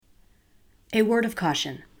A word of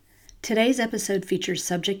caution. Today's episode features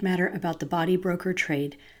subject matter about the body broker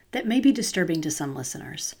trade that may be disturbing to some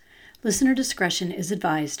listeners. Listener discretion is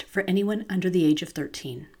advised for anyone under the age of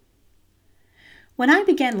 13. When I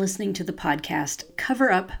began listening to the podcast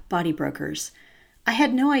Cover Up Body Brokers, I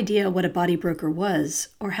had no idea what a body broker was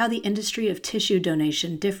or how the industry of tissue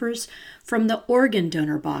donation differs from the organ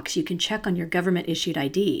donor box you can check on your government-issued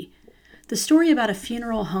ID. The story about a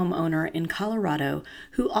funeral home owner in Colorado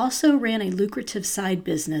who also ran a lucrative side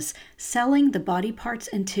business selling the body parts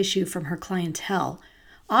and tissue from her clientele,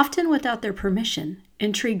 often without their permission,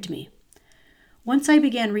 intrigued me. Once I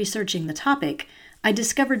began researching the topic, I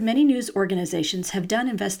discovered many news organizations have done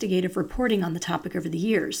investigative reporting on the topic over the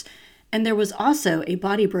years, and there was also a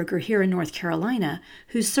body broker here in North Carolina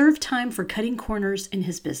who served time for cutting corners in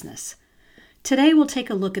his business. Today we'll take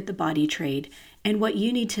a look at the body trade and what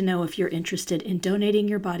you need to know if you're interested in donating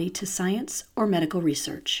your body to science or medical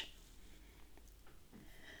research.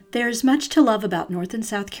 There is much to love about North and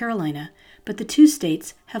South Carolina, but the two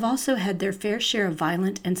states have also had their fair share of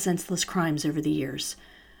violent and senseless crimes over the years.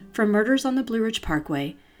 From murders on the Blue Ridge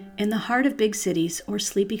Parkway, in the heart of big cities or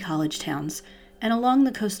sleepy college towns, and along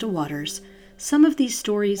the coastal waters, some of these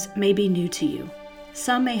stories may be new to you.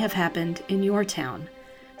 Some may have happened in your town.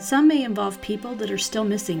 Some may involve people that are still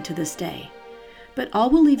missing to this day. But all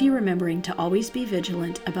will leave you remembering to always be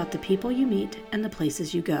vigilant about the people you meet and the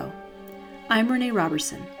places you go. I'm Renee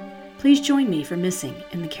Robertson. Please join me for Missing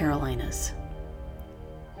in the Carolinas.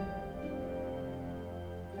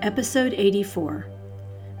 Episode 84,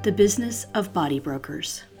 The Business of Body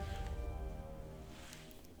Brokers.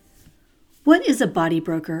 What is a body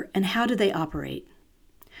broker and how do they operate?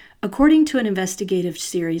 According to an investigative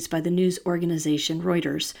series by the news organization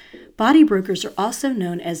Reuters, body brokers are also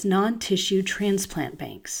known as non-tissue transplant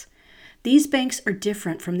banks. These banks are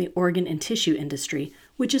different from the organ and tissue industry,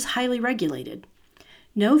 which is highly regulated.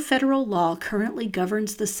 No federal law currently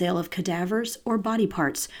governs the sale of cadavers or body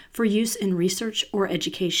parts for use in research or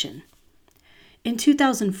education. In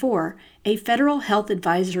 2004, a federal health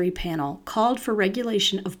advisory panel called for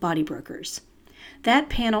regulation of body brokers. That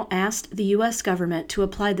panel asked the U.S. government to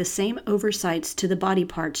apply the same oversights to the body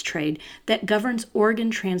parts trade that governs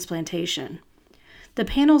organ transplantation. The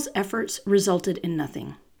panel's efforts resulted in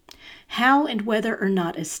nothing. How and whether or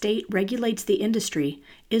not a state regulates the industry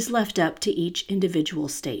is left up to each individual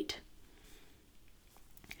state.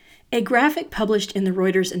 A graphic published in the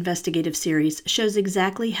Reuters investigative series shows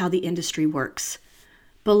exactly how the industry works.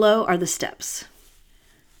 Below are the steps.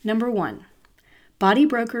 Number 1. Body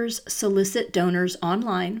brokers solicit donors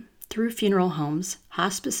online through funeral homes,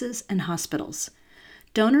 hospices, and hospitals.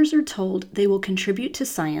 Donors are told they will contribute to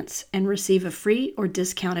science and receive a free or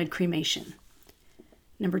discounted cremation.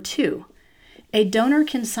 Number 2. A donor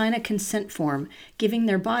can sign a consent form giving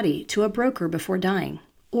their body to a broker before dying,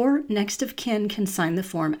 or next of kin can sign the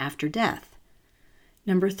form after death.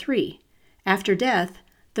 Number 3. After death,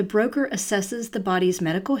 the broker assesses the body's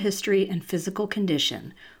medical history and physical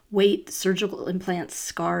condition, weight, surgical implants,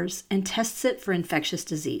 scars, and tests it for infectious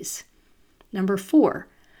disease. Number 4.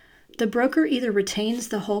 The broker either retains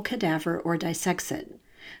the whole cadaver or dissects it.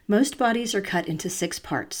 Most bodies are cut into 6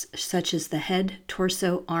 parts, such as the head,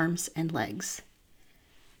 torso, arms, and legs.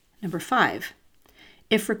 Number 5.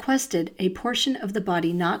 If requested, a portion of the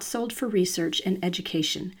body not sold for research and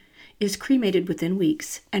education is cremated within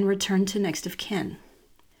weeks and returned to next of kin.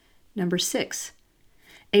 Number 6.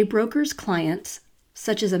 A broker's clients,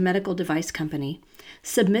 such as a medical device company,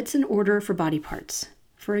 submits an order for body parts.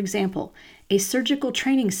 For example, a surgical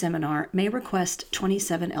training seminar may request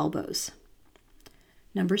 27 elbows.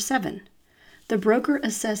 Number 7. The broker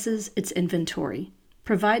assesses its inventory,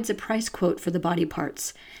 provides a price quote for the body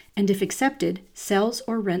parts, and if accepted, sells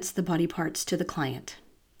or rents the body parts to the client.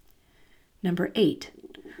 Number 8.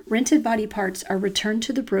 Rented body parts are returned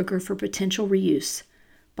to the broker for potential reuse.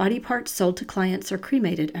 Body parts sold to clients are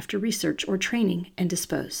cremated after research or training and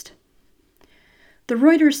disposed. The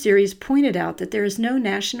Reuters series pointed out that there is no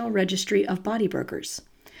national registry of body brokers.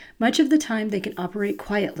 Much of the time they can operate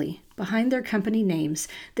quietly, behind their company names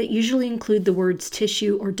that usually include the words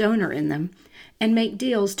tissue or donor in them, and make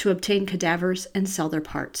deals to obtain cadavers and sell their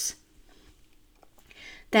parts.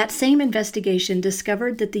 That same investigation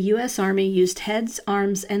discovered that the U.S. Army used heads,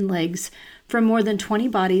 arms, and legs from more than 20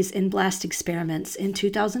 bodies in blast experiments in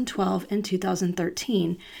 2012 and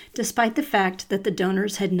 2013, despite the fact that the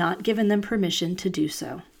donors had not given them permission to do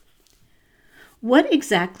so. What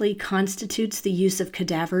exactly constitutes the use of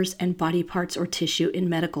cadavers and body parts or tissue in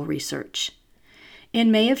medical research? In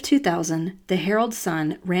May of 2000, the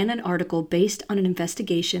Herald-Sun ran an article based on an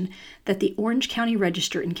investigation that the Orange County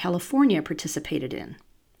Register in California participated in.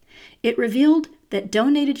 It revealed that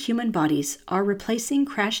donated human bodies are replacing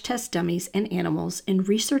crash test dummies and animals in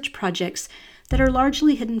research projects that are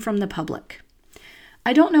largely hidden from the public.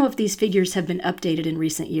 I don't know if these figures have been updated in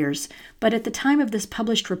recent years, but at the time of this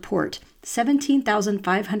published report,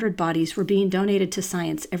 17,500 bodies were being donated to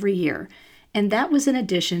science every year, and that was in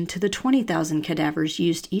addition to the 20,000 cadavers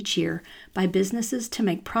used each year by businesses to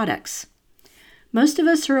make products. Most of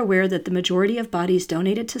us are aware that the majority of bodies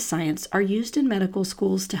donated to science are used in medical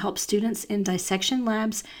schools to help students in dissection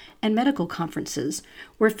labs and medical conferences,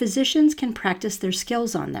 where physicians can practice their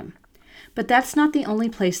skills on them. But that's not the only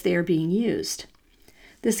place they are being used.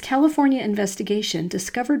 This California investigation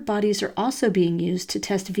discovered bodies are also being used to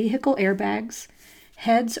test vehicle airbags,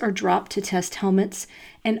 heads are dropped to test helmets,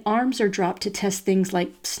 and arms are dropped to test things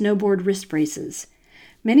like snowboard wrist braces.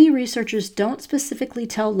 Many researchers don't specifically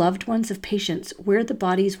tell loved ones of patients where the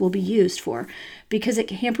bodies will be used for because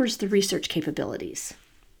it hampers the research capabilities.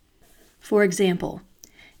 For example,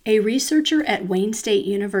 a researcher at Wayne State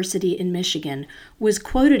University in Michigan was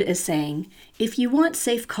quoted as saying, "If you want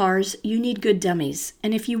safe cars, you need good dummies,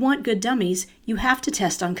 and if you want good dummies, you have to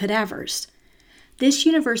test on cadavers." This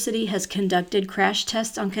university has conducted crash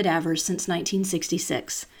tests on cadavers since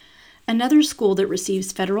 1966. Another school that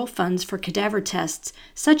receives federal funds for cadaver tests,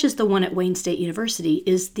 such as the one at Wayne State University,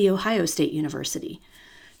 is The Ohio State University.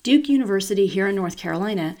 Duke University here in North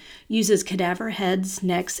Carolina uses cadaver heads,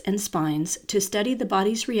 necks, and spines to study the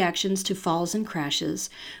body's reactions to falls and crashes,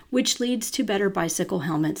 which leads to better bicycle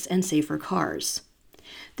helmets and safer cars.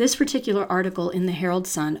 This particular article in the Herald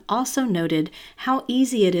Sun also noted how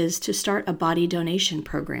easy it is to start a body donation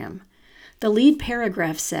program. The lead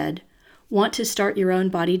paragraph said, "Want to start your own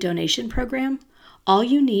body donation program? All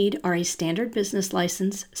you need are a standard business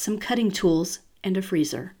license, some cutting tools, and a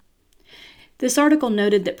freezer." This article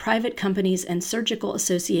noted that private companies and surgical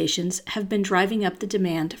associations have been driving up the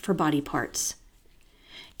demand for body parts.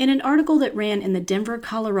 In an article that ran in the Denver,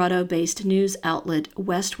 Colorado-based news outlet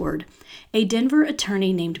Westward, a Denver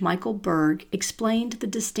attorney named Michael Berg explained the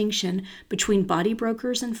distinction between body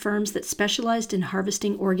brokers and firms that specialized in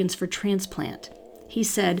harvesting organs for transplant. He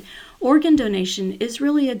said, "Organ donation is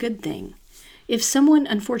really a good thing. If someone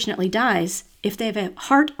unfortunately dies, if they have a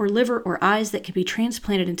heart or liver or eyes that can be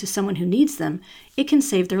transplanted into someone who needs them, it can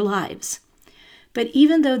save their lives." But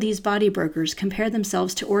even though these body brokers compare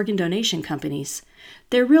themselves to organ donation companies,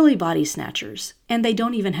 they're really body snatchers, and they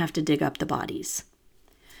don't even have to dig up the bodies.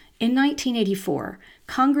 In 1984,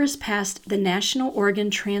 Congress passed the National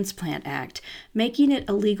Organ Transplant Act, making it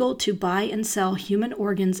illegal to buy and sell human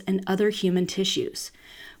organs and other human tissues.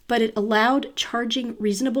 But it allowed charging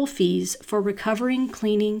reasonable fees for recovering,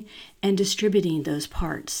 cleaning, and distributing those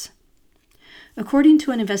parts. According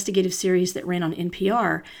to an investigative series that ran on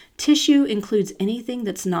NPR, tissue includes anything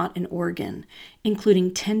that's not an organ,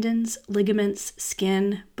 including tendons, ligaments,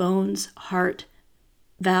 skin, bones, heart,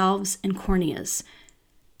 valves, and corneas.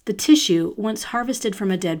 The tissue, once harvested from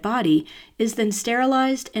a dead body, is then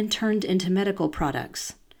sterilized and turned into medical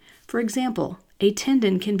products. For example, a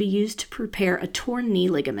tendon can be used to prepare a torn knee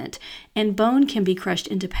ligament, and bone can be crushed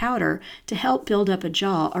into powder to help build up a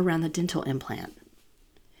jaw around the dental implant.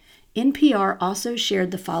 NPR also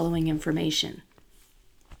shared the following information.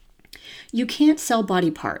 You can't sell body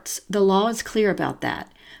parts. The law is clear about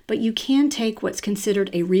that, but you can take what's considered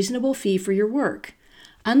a reasonable fee for your work.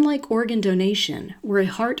 Unlike organ donation, where a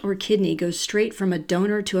heart or kidney goes straight from a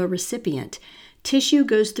donor to a recipient, tissue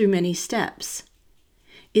goes through many steps.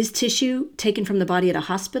 Is tissue taken from the body at a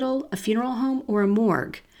hospital, a funeral home, or a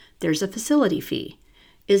morgue? There's a facility fee.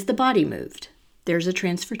 Is the body moved? There's a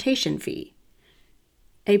transportation fee.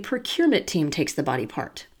 A procurement team takes the body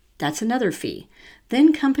part. That's another fee.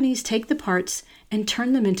 Then companies take the parts and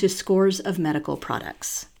turn them into scores of medical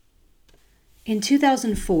products. In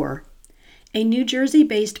 2004, a New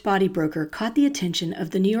Jersey-based body broker caught the attention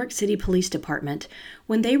of the New York City Police Department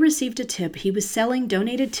when they received a tip he was selling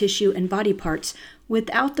donated tissue and body parts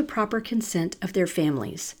without the proper consent of their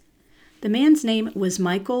families. The man's name was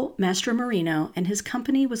Michael Mastromarino, and his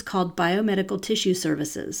company was called Biomedical Tissue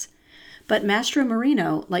Services. But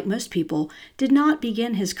Mastromarino, like most people, did not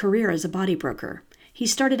begin his career as a body broker. He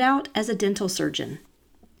started out as a dental surgeon.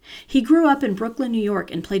 He grew up in Brooklyn, New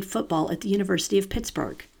York, and played football at the University of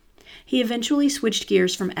Pittsburgh. He eventually switched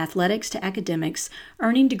gears from athletics to academics,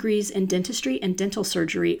 earning degrees in dentistry and dental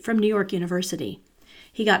surgery from New York University.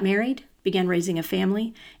 He got married, began raising a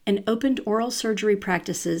family, and opened oral surgery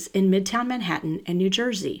practices in Midtown Manhattan and New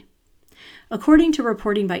Jersey. According to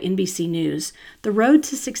reporting by NBC News, the road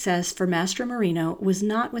to success for Mastromarino was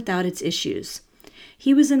not without its issues.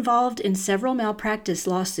 He was involved in several malpractice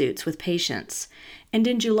lawsuits with patients, and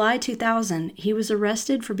in July 2000, he was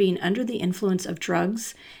arrested for being under the influence of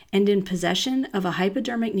drugs and in possession of a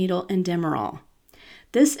hypodermic needle and Demerol.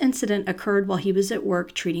 This incident occurred while he was at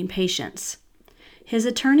work treating patients. His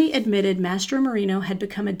attorney admitted Mastromarino had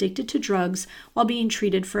become addicted to drugs while being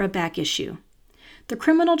treated for a back issue. The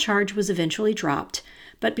criminal charge was eventually dropped,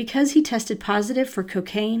 but because he tested positive for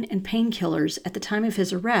cocaine and painkillers at the time of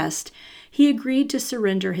his arrest, he agreed to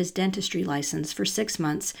surrender his dentistry license for 6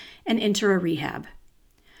 months and enter a rehab.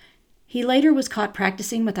 He later was caught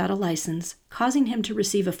practicing without a license, causing him to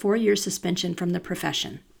receive a 4-year suspension from the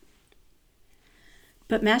profession.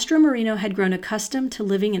 But Mastromarino had grown accustomed to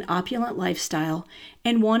living an opulent lifestyle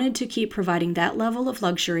and wanted to keep providing that level of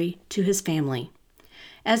luxury to his family.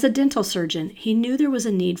 As a dental surgeon, he knew there was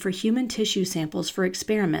a need for human tissue samples for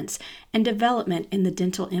experiments and development in the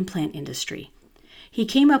dental implant industry. He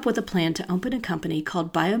came up with a plan to open a company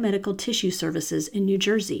called Biomedical Tissue Services in New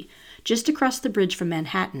Jersey, just across the bridge from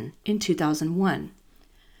Manhattan, in 2001.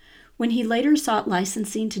 When he later sought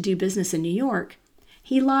licensing to do business in New York,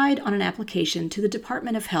 he lied on an application to the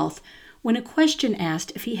Department of Health when a question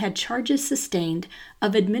asked if he had charges sustained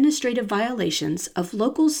of administrative violations of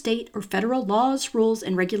local, state, or federal laws, rules,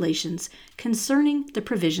 and regulations concerning the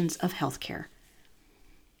provisions of healthcare.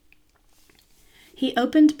 He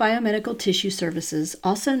opened Biomedical Tissue Services,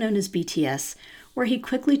 also known as BTS, where he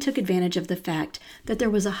quickly took advantage of the fact that there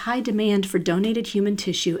was a high demand for donated human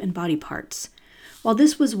tissue and body parts. While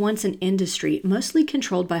this was once an industry mostly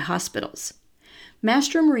controlled by hospitals,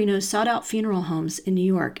 Mastromarino sought out funeral homes in New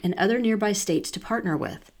York and other nearby states to partner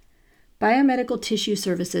with. Biomedical Tissue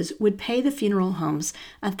Services would pay the funeral homes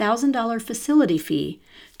a $1,000 facility fee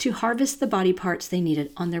to harvest the body parts they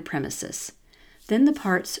needed on their premises. Then the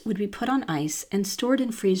parts would be put on ice and stored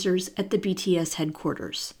in freezers at the BTS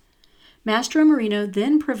headquarters. Mastromarino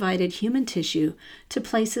then provided human tissue to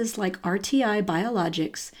places like RTI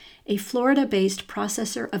Biologics, a Florida-based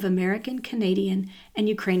processor of American, Canadian, and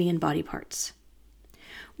Ukrainian body parts.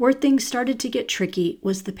 Where things started to get tricky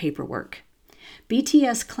was the paperwork.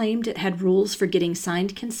 BTS claimed it had rules for getting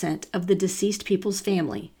signed consent of the deceased people's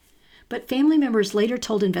family, but family members later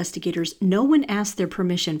told investigators no one asked their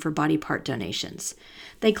permission for body part donations.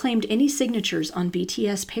 They claimed any signatures on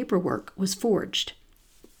BTS paperwork was forged.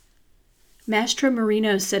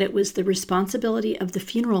 Mastromarino said it was the responsibility of the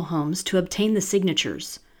funeral homes to obtain the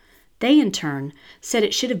signatures. They, in turn, said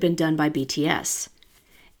it should have been done by BTS.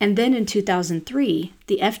 And then in 2003,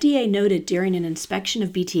 the FDA noted during an inspection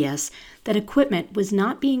of BTS that equipment was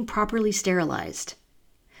not being properly sterilized.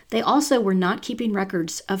 They also were not keeping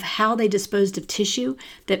records of how they disposed of tissue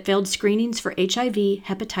that failed screenings for HIV,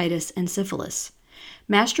 hepatitis, and syphilis.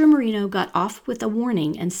 Mastromarino got off with a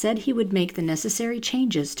warning and said he would make the necessary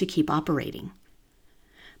changes to keep operating.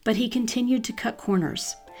 But he continued to cut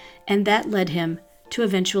corners, and that led him to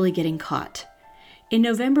eventually getting caught. In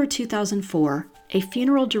November 2004, a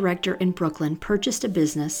funeral director in Brooklyn purchased a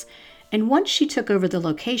business, and once she took over the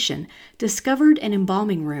location, discovered an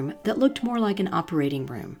embalming room that looked more like an operating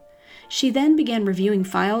room. She then began reviewing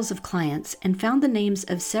files of clients and found the names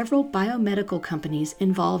of several biomedical companies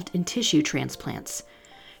involved in tissue transplants.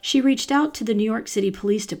 She reached out to the New York City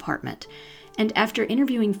Police Department, and after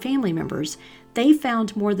interviewing family members, they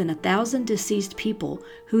found more than 1,000 deceased people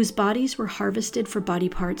whose bodies were harvested for body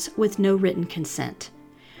parts with no written consent.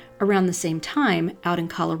 Around the same time, out in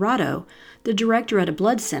Colorado, the director at a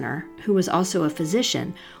blood center, who was also a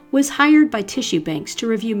physician, was hired by tissue banks to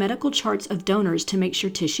review medical charts of donors to make sure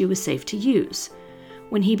tissue was safe to use.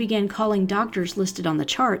 When he began calling doctors listed on the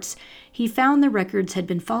charts, he found the records had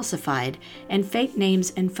been falsified and fake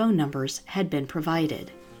names and phone numbers had been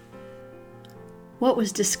provided. What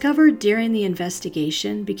was discovered during the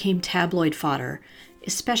investigation became tabloid fodder,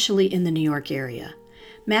 especially in the New York area.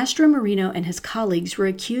 Mastromarino and his colleagues were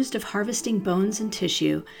accused of harvesting bones and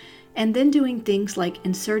tissue and then doing things like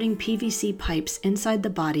inserting PVC pipes inside the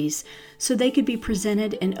bodies so they could be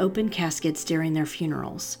presented in open caskets during their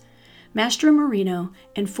funerals. Mastromarino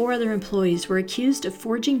and 4 other employees were accused of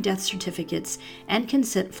forging death certificates and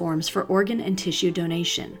consent forms for organ and tissue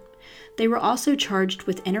donation. They were also charged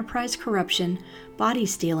with enterprise corruption, body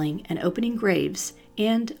stealing and opening graves,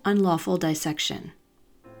 and unlawful dissection.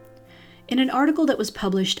 In an article that was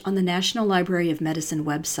published on the National Library of Medicine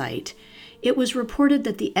website, it was reported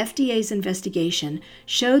that the FDA's investigation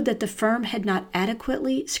showed that the firm had not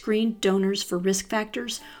adequately screened donors for risk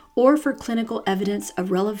factors or for clinical evidence of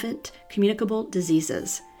relevant communicable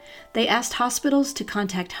diseases. They asked hospitals to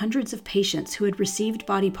contact hundreds of patients who had received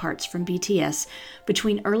body parts from BTS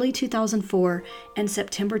between early 2004 and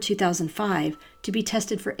September 2005 to be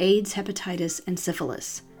tested for AIDS, hepatitis, and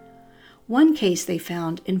syphilis. One case they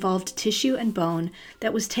found involved tissue and bone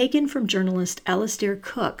that was taken from journalist Alastair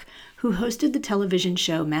Cook, who hosted the television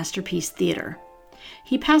show Masterpiece Theatre.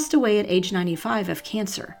 He passed away at age 95 of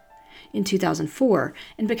cancer in 2004,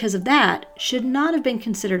 and because of that, should not have been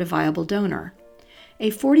considered a viable donor. A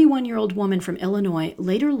 41-year-old woman from Illinois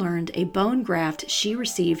later learned a bone graft she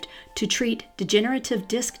received to treat degenerative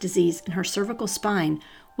disc disease in her cervical spine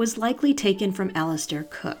was likely taken from Alastair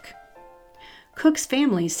Cook. Cook's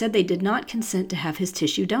family said they did not consent to have his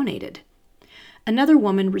tissue donated. Another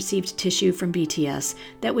woman received tissue from BTS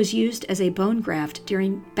that was used as a bone graft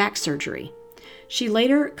during back surgery. She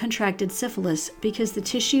later contracted syphilis because the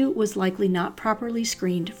tissue was likely not properly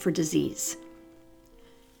screened for disease.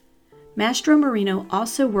 Mastromarino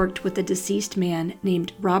also worked with a deceased man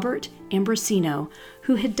named Robert Ambrosino,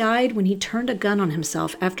 who had died when he turned a gun on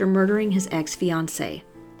himself after murdering his ex-fiancée.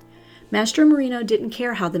 Mastromarino didn't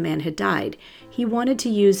care how the man had died. He wanted to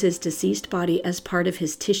use his deceased body as part of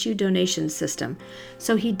his tissue donation system,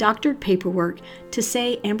 so he doctored paperwork to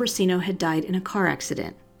say Ambrosino had died in a car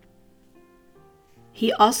accident.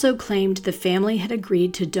 He also claimed the family had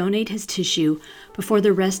agreed to donate his tissue before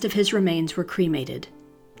the rest of his remains were cremated.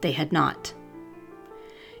 They had not.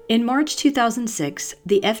 In March 2006,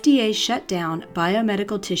 the FDA shut down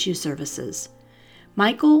biomedical tissue services.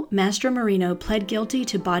 Michael Mastromarino pled guilty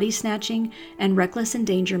to body snatching and reckless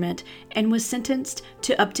endangerment and was sentenced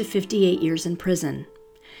to up to 58 years in prison.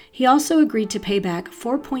 He also agreed to pay back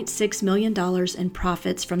 $4.6 million in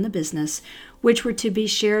profits from the business, which were to be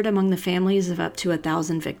shared among the families of up to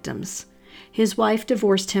 1,000 victims. His wife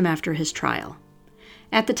divorced him after his trial.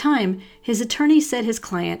 At the time, his attorney said his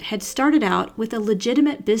client had started out with a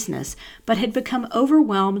legitimate business but had become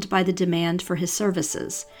overwhelmed by the demand for his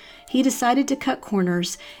services. He decided to cut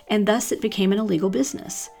corners, and thus it became an illegal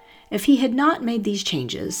business. If he had not made these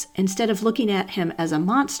changes, instead of looking at him as a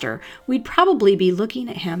monster, we'd probably be looking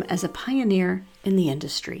at him as a pioneer in the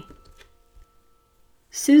industry.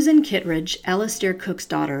 Susan Kittredge, Alastair Cook's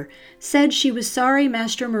daughter, said she was sorry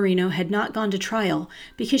Mastromarino had not gone to trial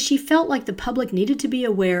because she felt like the public needed to be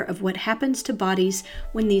aware of what happens to bodies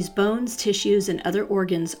when these bones, tissues, and other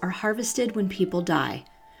organs are harvested when people die.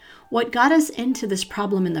 What got us into this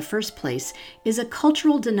problem in the first place is a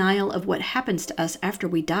cultural denial of what happens to us after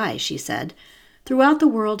we die, she said. Throughout the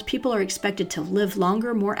world, people are expected to live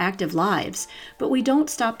longer, more active lives, but we don't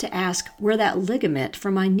stop to ask where that ligament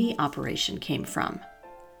from my knee operation came from.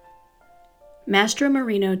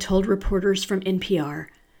 Mastromarino told reporters from NPR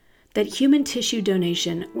that human tissue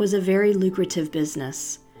donation was a very lucrative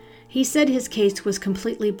business. He said his case was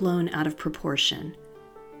completely blown out of proportion.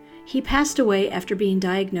 He passed away after being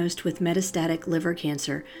diagnosed with metastatic liver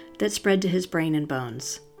cancer that spread to his brain and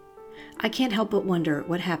bones. I can't help but wonder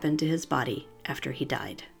what happened to his body after he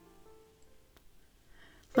died.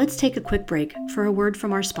 Let's take a quick break for a word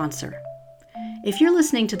from our sponsor. If you're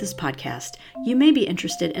listening to this podcast, you may be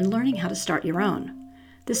interested in learning how to start your own.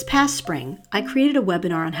 This past spring, I created a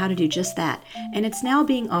webinar on how to do just that, and it's now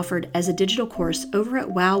being offered as a digital course over at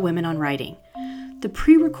Wow Women on Writing. The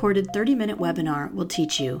pre-recorded 30-minute webinar will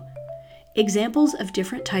teach you examples of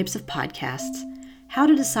different types of podcasts, how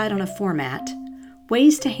to decide on a format,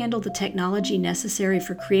 ways to handle the technology necessary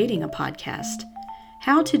for creating a podcast,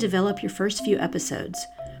 how to develop your first few episodes,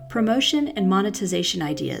 promotion and monetization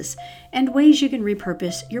ideas, and ways you can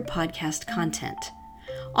repurpose your podcast content.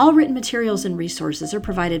 All written materials and resources are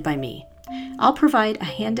provided by me. I'll provide a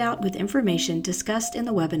handout with information discussed in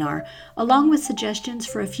the webinar, along with suggestions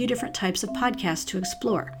for a few different types of podcasts to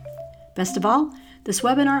explore. Best of all, this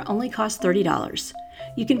webinar only costs $30.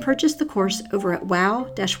 You can purchase the course over at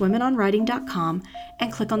wow-womenonwriting.com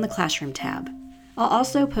and click on the Classroom tab. I'll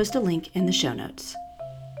also post a link in the show notes.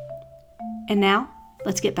 And now,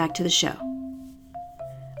 let's get back to the show.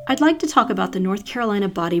 I'd like to talk about the North Carolina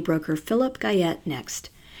body broker Philip Guyette next.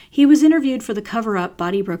 He was interviewed for the Cover Up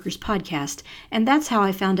Body Brokers podcast, and that's how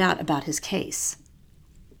I found out about his case.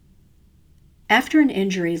 After an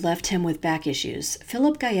injury left him with back issues,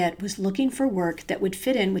 Philip Guyette was looking for work that would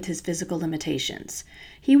fit in with his physical limitations.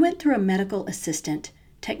 He went through a medical assistant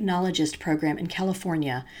technologist program in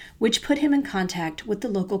California, which put him in contact with the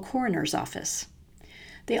local coroner's office.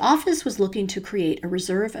 The office was looking to create a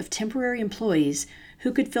reserve of temporary employees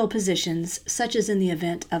who could fill positions such as in the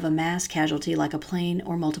event of a mass casualty like a plane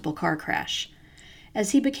or multiple car crash.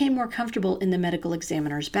 As he became more comfortable in the medical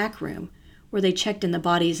examiner's back room, where they checked in the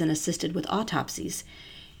bodies and assisted with autopsies,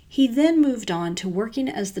 he then moved on to working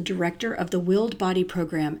as the director of the Willed Body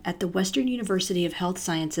Program at the Western University of Health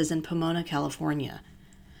Sciences in Pomona, California.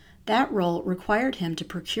 That role required him to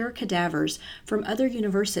procure cadavers from other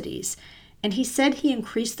universities and he said he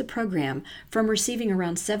increased the program from receiving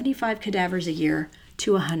around 75 cadavers a year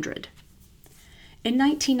to 100. In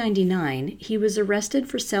 1999, he was arrested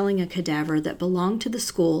for selling a cadaver that belonged to the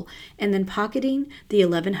school and then pocketing the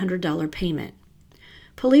 $1,100 payment.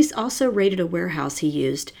 Police also raided a warehouse he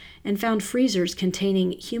used and found freezers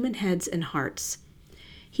containing human heads and hearts.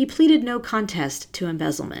 He pleaded no contest to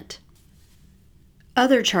embezzlement.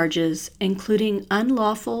 Other charges, including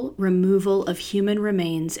unlawful removal of human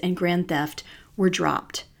remains and grand theft, were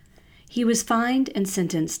dropped. He was fined and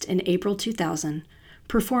sentenced in April 2000,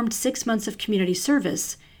 performed 6 months of community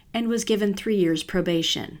service, and was given 3 years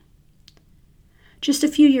probation. Just a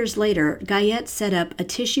few years later, Guyette set up a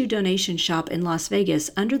tissue donation shop in Las Vegas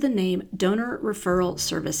under the name Donor Referral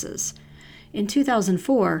Services. In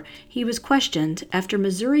 2004, he was questioned after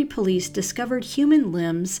Missouri police discovered human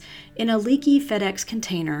limbs in a leaky FedEx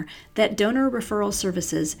container that Donor Referral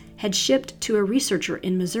Services had shipped to a researcher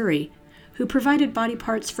in Missouri who provided body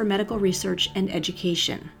parts for medical research and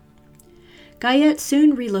education. Guyette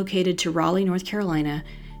soon relocated to Raleigh, North Carolina,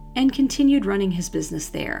 and continued running his business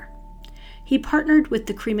there. He partnered with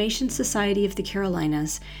the Cremation Society of the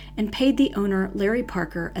Carolinas and paid the owner, Larry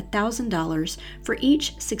Parker, $1,000 for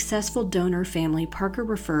each successful donor family Parker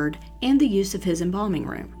referred and the use of his embalming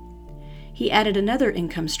room. He added another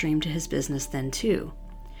income stream to his business then, too.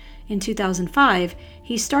 In 2005,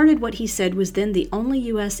 he started what he said was then the only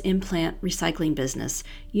U.S. implant recycling business,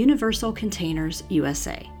 Universal Containers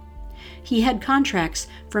USA. He had contracts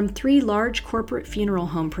from 3 large corporate funeral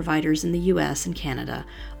home providers in the U.S. and Canada,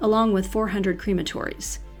 along with 400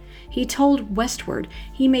 crematories. He told Westward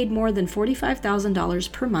he made more than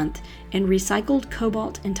 $45,000 per month in recycled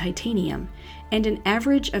cobalt and titanium, and an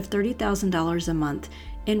average of $30,000 a month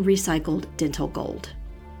in recycled dental gold.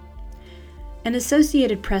 An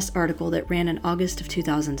Associated Press article that ran in August of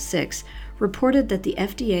 2006 reported that the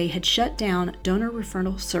FDA had shut down donor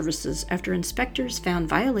referral services after inspectors found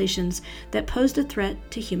violations that posed a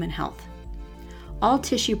threat to human health. All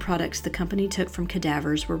tissue products the company took from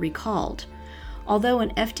cadavers were recalled, although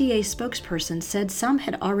an FDA spokesperson said some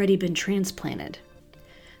had already been transplanted.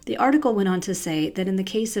 The article went on to say that in the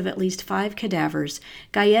case of at least 5 cadavers,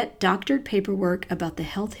 Guyette doctored paperwork about the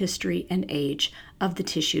health history and age of the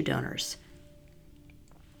tissue donors.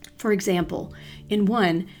 For example, in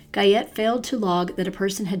one, Guyette failed to log that a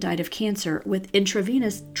person had died of cancer with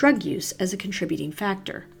intravenous drug use as a contributing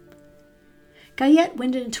factor. Guyette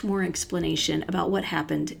went into more explanation about what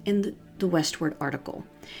happened in the Westward article.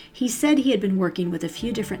 He said he had been working with a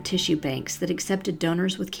few different tissue banks that accepted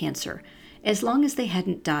donors with cancer, as long as they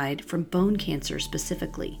hadn't died from bone cancer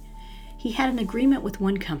specifically. He had an agreement with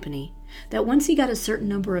one company that once he got a certain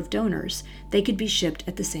number of donors, they could be shipped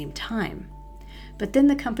at the same time. But then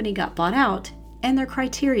the company got bought out, and their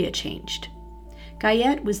criteria changed.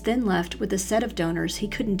 Guyette was then left with a set of donors he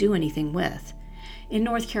couldn't do anything with. In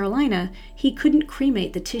North Carolina, he couldn't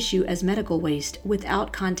cremate the tissue as medical waste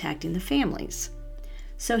without contacting the families.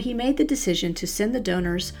 So he made the decision to send the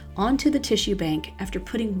donors on to the tissue bank after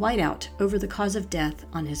putting whiteout over the cause of death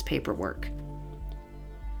on his paperwork.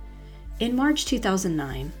 In March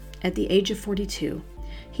 2009, at the age of 42,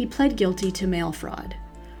 he pled guilty to mail fraud.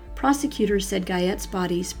 Prosecutors said Guyette's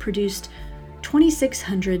bodies produced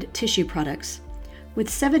 2,600 tissue products, with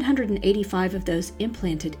 785 of those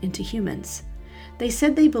implanted into humans. They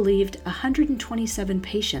said they believed 127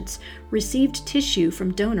 patients received tissue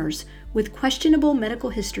from donors with questionable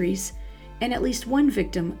medical histories, and at least one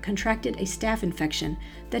victim contracted a staph infection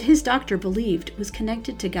that his doctor believed was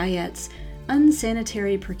connected to Guyette's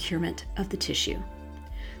unsanitary procurement of the tissue.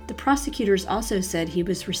 The prosecutors also said he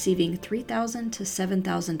was receiving $3,000 to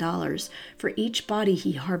 $7,000 for each body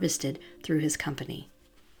he harvested through his company.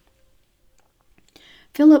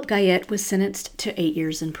 Philip Guyette was sentenced to 8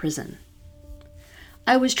 years in prison.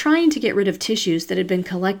 I was trying to get rid of tissues that had been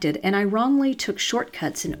collected, and I wrongly took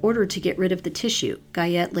shortcuts in order to get rid of the tissue,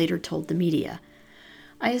 Guyette later told the media.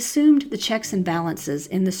 I assumed the checks and balances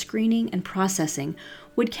in the screening and processing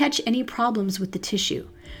would catch any problems with the tissue,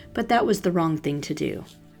 but that was the wrong thing to do.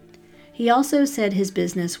 He also said his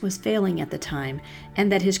business was failing at the time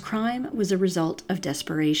and that his crime was a result of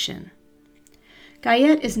desperation.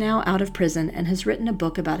 Guyette is now out of prison and has written a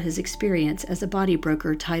book about his experience as a body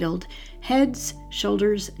broker titled Heads,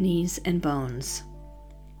 Shoulders, Knees, and Bones.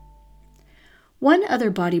 One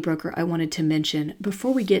other body broker I wanted to mention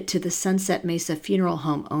before we get to the Sunset Mesa funeral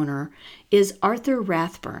home owner is Arthur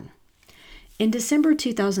Rathburn. In December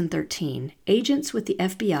 2013, agents with the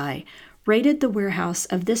FBI raided the warehouse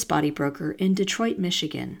of this body broker in Detroit,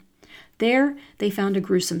 Michigan. There, they found a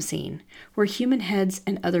gruesome scene, where human heads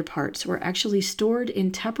and other parts were actually stored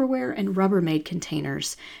in Tupperware and Rubbermaid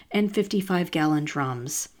containers and 55-gallon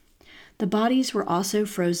drums. The bodies were also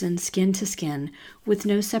frozen skin to skin, with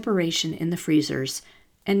no separation in the freezers,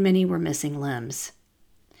 and many were missing limbs.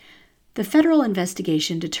 The federal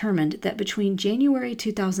investigation determined that between January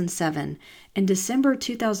 2007 and December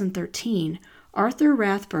 2013, Arthur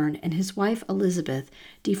Rathburn and his wife Elizabeth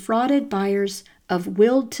defrauded buyers of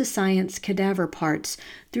willed to science cadaver parts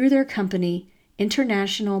through their company,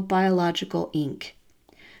 International Biological Inc.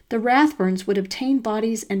 The Rathburns would obtain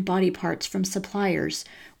bodies and body parts from suppliers,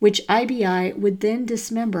 which IBI would then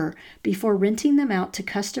dismember before renting them out to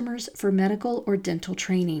customers for medical or dental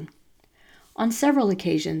training. On several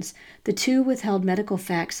occasions, the two withheld medical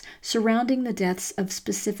facts surrounding the deaths of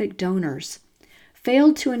specific donors,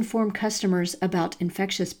 failed to inform customers about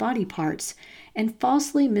infectious body parts, and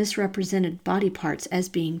falsely misrepresented body parts as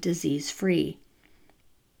being disease-free.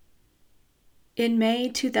 In May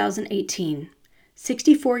 2018,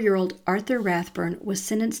 64-year-old Arthur Rathburn was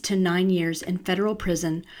sentenced to 9 years in federal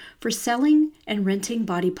prison for selling and renting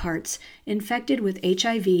body parts infected with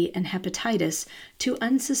HIV and hepatitis to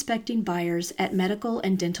unsuspecting buyers at medical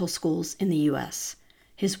and dental schools in the U.S.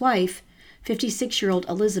 His wife, 56-year-old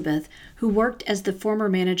Elizabeth, who worked as the former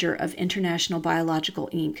manager of International Biological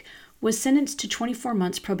Inc., was sentenced to 24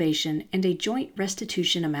 months probation and a joint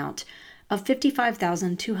restitution amount of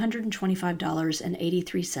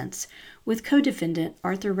 $55,225.83, with co-defendant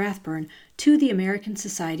Arthur Rathburn to the American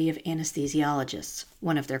Society of Anesthesiologists,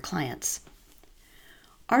 one of their clients.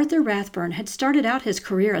 Arthur Rathburn had started out his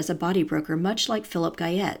career as a body broker much like Philip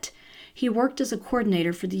Guyette. He worked as a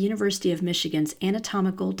coordinator for the University of Michigan's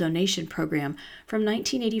anatomical donation program from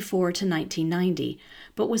 1984 to 1990,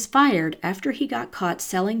 but was fired after he got caught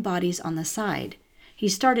selling bodies on the side. He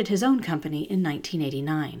started his own company in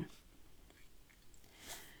 1989.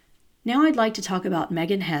 Now I'd like to talk about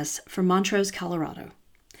Megan Hess from Montrose, Colorado.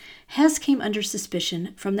 Hess came under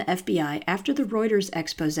suspicion from the FBI after the Reuters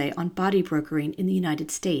expose on body brokering in the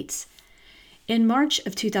United States. In March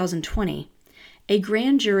of 2020, a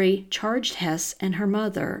grand jury charged Hess and her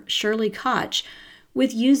mother, Shirley Koch,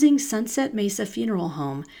 with using Sunset Mesa Funeral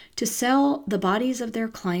Home to sell the bodies of their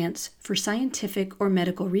clients for scientific or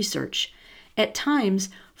medical research, at times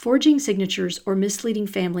forging signatures or misleading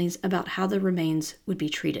families about how the remains would be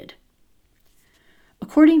treated.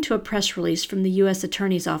 According to a press release from the U.S.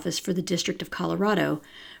 Attorney's Office for the District of Colorado,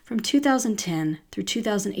 from 2010 through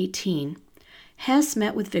 2018, Hess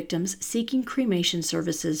met with victims seeking cremation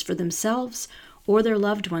services for themselves or their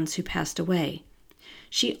loved ones who passed away.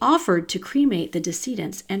 She offered to cremate the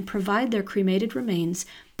decedents and provide their cremated remains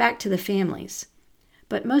back to the families.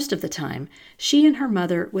 But most of the time, she and her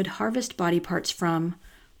mother would harvest body parts from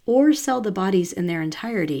or sell the bodies in their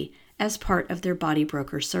entirety as part of their body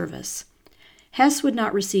broker service. Hess would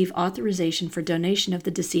not receive authorization for donation of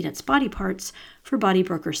the decedent's body parts for body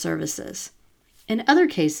broker services. In other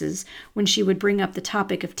cases, when she would bring up the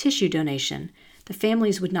topic of tissue donation, the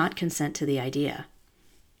families would not consent to the idea.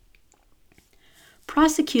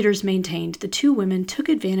 Prosecutors maintained the two women took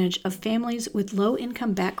advantage of families with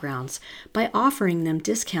low-income backgrounds by offering them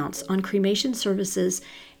discounts on cremation services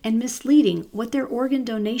and misleading what their organ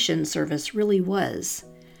donation service really was.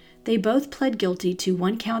 They both pled guilty to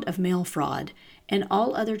one count of mail fraud, and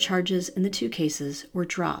all other charges in the two cases were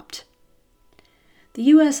dropped. The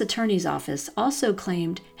U.S. Attorney's Office also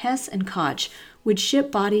claimed Hess and Koch would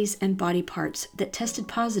ship bodies and body parts that tested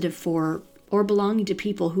positive for or belonging to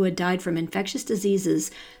people who had died from infectious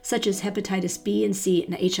diseases such as hepatitis B and C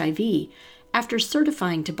and HIV after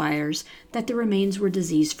certifying to buyers that the remains were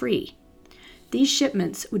disease-free. These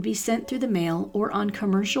shipments would be sent through the mail or on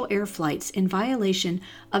commercial air flights in violation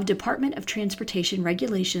of Department of Transportation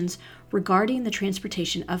regulations regarding the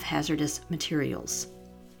transportation of hazardous materials.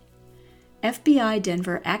 FBI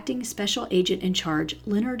Denver Acting Special Agent in Charge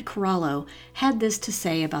Leonard Corallo had this to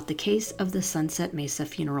say about the case of the Sunset Mesa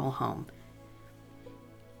Funeral Home.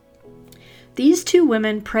 These two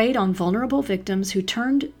women preyed on vulnerable victims who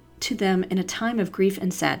turned to them in a time of grief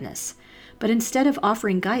and sadness. But instead of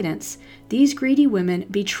offering guidance, these greedy women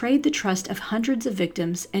betrayed the trust of hundreds of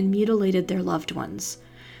victims and mutilated their loved ones.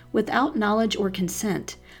 Without knowledge or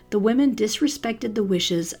consent, the women disrespected the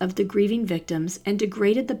wishes of the grieving victims and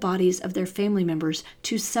degraded the bodies of their family members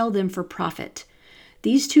to sell them for profit.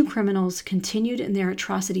 These two criminals continued in their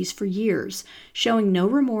atrocities for years, showing no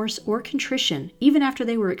remorse or contrition even after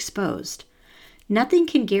they were exposed. Nothing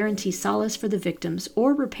can guarantee solace for the victims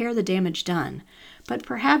or repair the damage done, but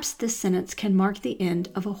perhaps this sentence can mark the end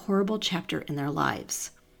of a horrible chapter in their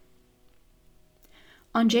lives.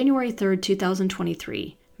 On January 3,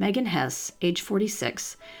 2023, Megan Hess, age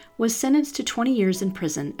 46, was sentenced to 20 years in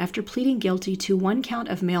prison after pleading guilty to 1 count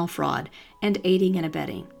of mail fraud and aiding and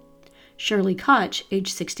abetting. Shirley Koch,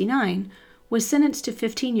 age 69, was sentenced to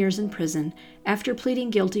 15 years in prison after pleading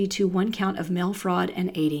guilty to 1 count of mail fraud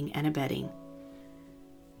and aiding and abetting.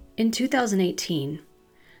 In 2018,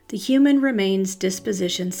 the Human Remains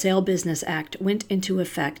Disposition Sale Business Act went into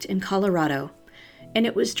effect in Colorado, and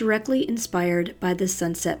it was directly inspired by the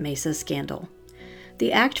Sunset Mesa scandal.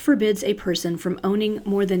 The act forbids a person from owning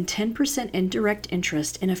more than 10% indirect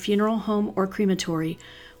interest in a funeral home or crematory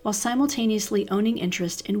while simultaneously owning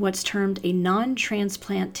interest in what's termed a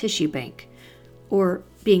non-transplant tissue bank, or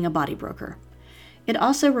being a body broker. It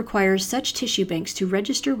also requires such tissue banks to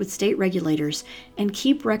register with state regulators and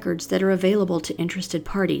keep records that are available to interested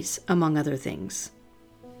parties, among other things.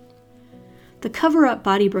 The Cover Up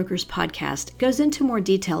Body Brokers podcast goes into more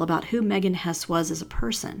detail about who Megan Hess was as a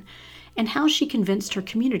person and how she convinced her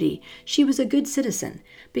community she was a good citizen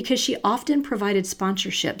because she often provided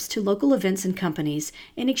sponsorships to local events and companies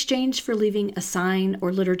in exchange for leaving a sign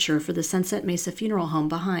or literature for the Sunset Mesa Funeral Home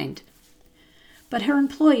behind. But her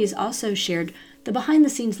employees also shared the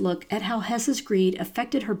behind-the-scenes look at how Hess's greed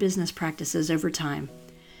affected her business practices over time,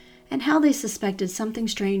 and how they suspected something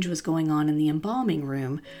strange was going on in the embalming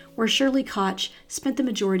room where Shirley Koch spent the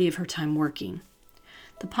majority of her time working.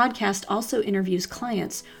 The podcast also interviews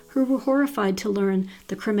clients who were horrified to learn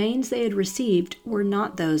the cremains they had received were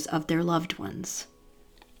not those of their loved ones.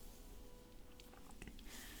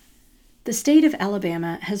 The state of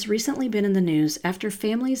Alabama has recently been in the news after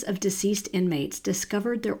families of deceased inmates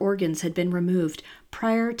discovered their organs had been removed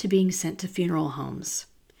prior to being sent to funeral homes.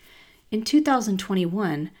 In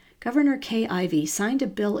 2021, Governor Kay Ivey signed a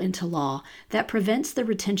bill into law that prevents the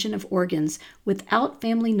retention of organs without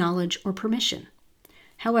family knowledge or permission.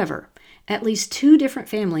 However, at least 2 different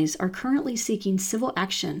families are currently seeking civil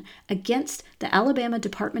action against the Alabama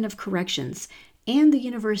Department of Corrections and the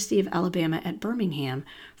University of Alabama at Birmingham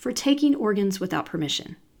for taking organs without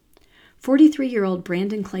permission. 43-year-old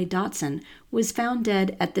Brandon Clay Dotson was found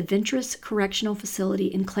dead at the Ventress Correctional Facility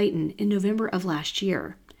in Clayton in November of last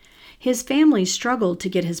year. His family struggled to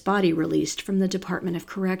get his body released from the Department of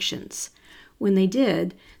Corrections. When they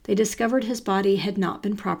did, they discovered his body had not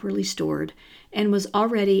been properly stored and was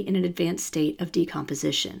already in an advanced state of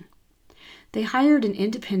decomposition. They hired an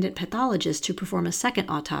independent pathologist to perform a second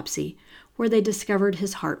autopsy, where they discovered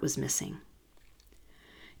his heart was missing.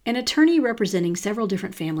 An attorney representing several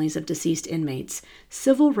different families of deceased inmates,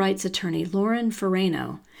 civil rights attorney Lauren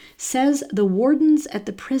Ferrano, says the wardens at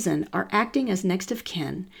the prison are acting as next of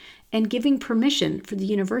kin and giving permission for the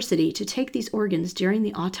university to take these organs during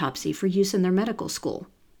the autopsy for use in their medical school.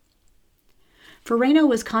 Ferrano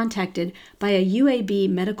was contacted by a UAB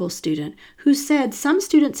medical student who said some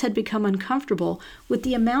students had become uncomfortable with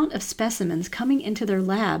the amount of specimens coming into their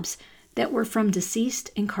labs that were from deceased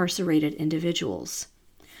incarcerated individuals.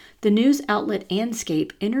 The news outlet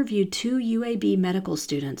Anscape interviewed 2 UAB medical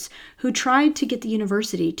students who tried to get the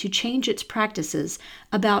university to change its practices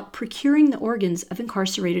about procuring the organs of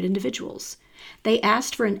incarcerated individuals. They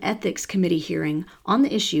asked for an ethics committee hearing on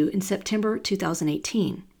the issue in September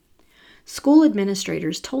 2018. School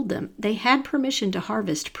administrators told them they had permission to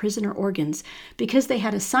harvest prisoner organs because they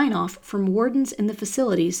had a sign-off from wardens in the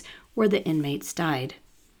facilities where the inmates died.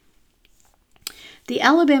 The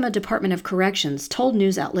Alabama Department of Corrections told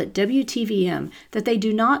news outlet WTVM that they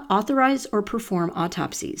do not authorize or perform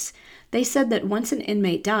autopsies. They said that once an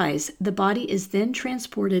inmate dies, the body is then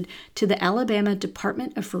transported to the Alabama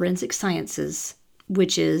Department of Forensic Sciences,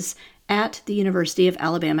 which is at the University of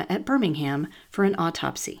Alabama at Birmingham, for an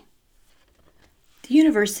autopsy. The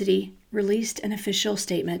university released an official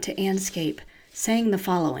statement to Anscape saying the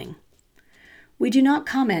following: "We do not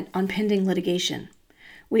comment on pending litigation.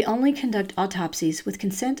 We only conduct autopsies with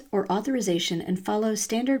consent or authorization and follow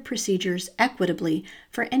standard procedures equitably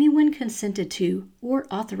for anyone consented to or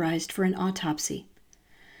authorized for an autopsy.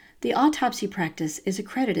 The autopsy practice is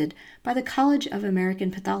accredited by the College of American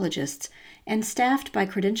Pathologists and staffed by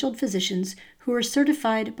credentialed physicians who are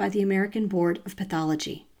certified by the American Board of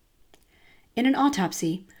Pathology. In an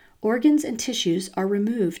autopsy, organs and tissues are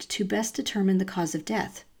removed to best determine the cause of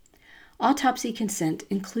death. Autopsy consent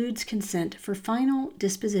includes consent for final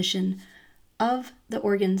disposition of the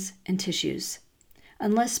organs and tissues.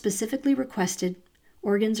 Unless specifically requested,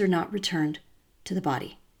 organs are not returned to the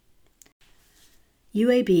body."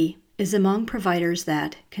 UAB is among providers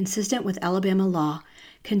that, consistent with Alabama law,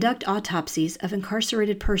 conduct autopsies of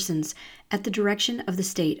incarcerated persons at the direction of the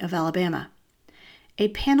state of Alabama. A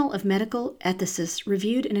panel of medical ethicists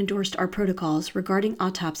reviewed and endorsed our protocols regarding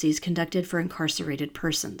autopsies conducted for incarcerated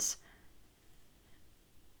persons.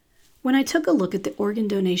 When I took a look at the organ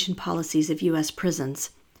donation policies of U.S.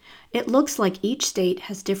 prisons, it looks like each state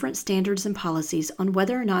has different standards and policies on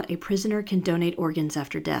whether or not a prisoner can donate organs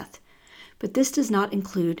after death. But this does not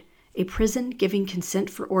include a prison giving consent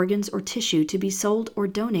for organs or tissue to be sold or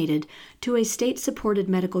donated to a state-supported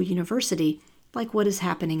medical university like what is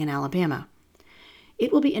happening in Alabama.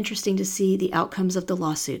 It will be interesting to see the outcomes of the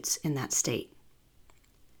lawsuits in that state.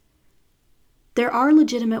 There are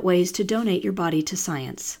legitimate ways to donate your body to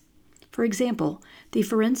science. For example, the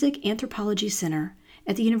Forensic Anthropology Center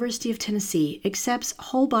at the University of Tennessee accepts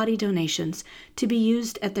whole body donations to be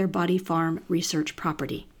used at their Body Farm research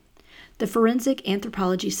property. The Forensic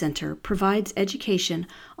Anthropology Center provides education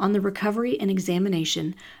on the recovery and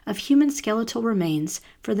examination of human skeletal remains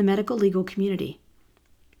for the medical legal community.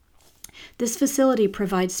 This facility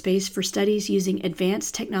provides space for studies using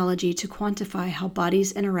advanced technology to quantify how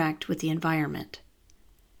bodies interact with the environment.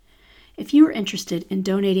 If you are interested in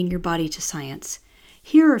donating your body to science,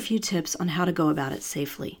 here are a few tips on how to go about it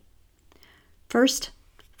safely. First,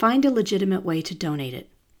 find a legitimate way to donate it.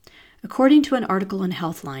 According to an article in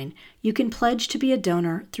Healthline, you can pledge to be a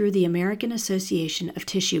donor through the American Association of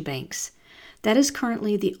Tissue Banks. That is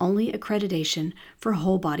currently the only accreditation for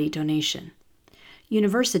whole body donation.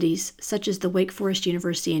 Universities, such as the Wake Forest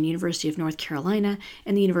University and University of North Carolina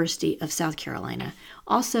and the University of South Carolina,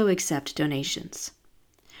 also accept donations.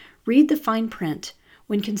 Read the fine print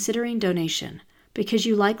when considering donation, because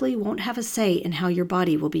you likely won't have a say in how your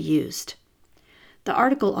body will be used. The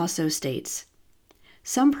article also states,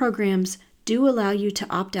 some programs do allow you to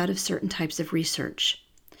opt out of certain types of research.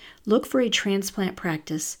 Look for a transplant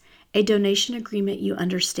practice, a donation agreement you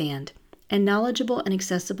understand, and knowledgeable and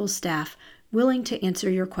accessible staff willing to answer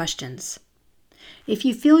your questions. If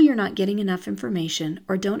you feel you're not getting enough information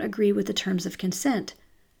or don't agree with the terms of consent,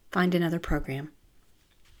 find another program.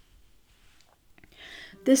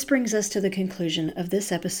 This brings us to the conclusion of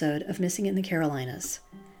this episode of Missing in the Carolinas.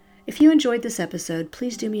 If you enjoyed this episode,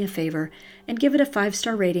 please do me a favor and give it a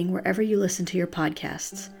 5-star rating wherever you listen to your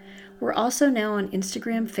podcasts. We're also now on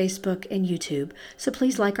Instagram, Facebook, and YouTube, so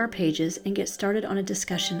please like our pages and get started on a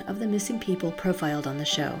discussion of the missing people profiled on the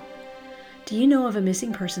show. Do you know of a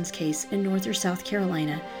missing persons case in North or South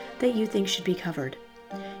Carolina that you think should be covered?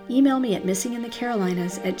 Email me at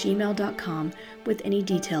missinginthecarolinas@gmail.com with any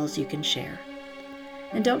details you can share.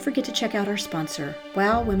 And don't forget to check out our sponsor,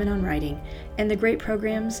 WOW Women on Writing, and the great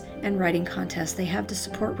programs and writing contests they have to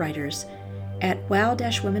support writers at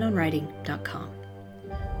wow-womenonwriting.com.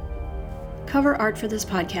 Cover art for this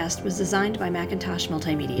podcast was designed by Macintosh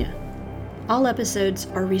Multimedia. All episodes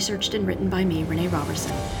are researched and written by me, Renee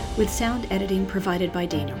Robertson, with sound editing provided by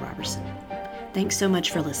Daniel Robertson. Thanks so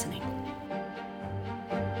much for listening.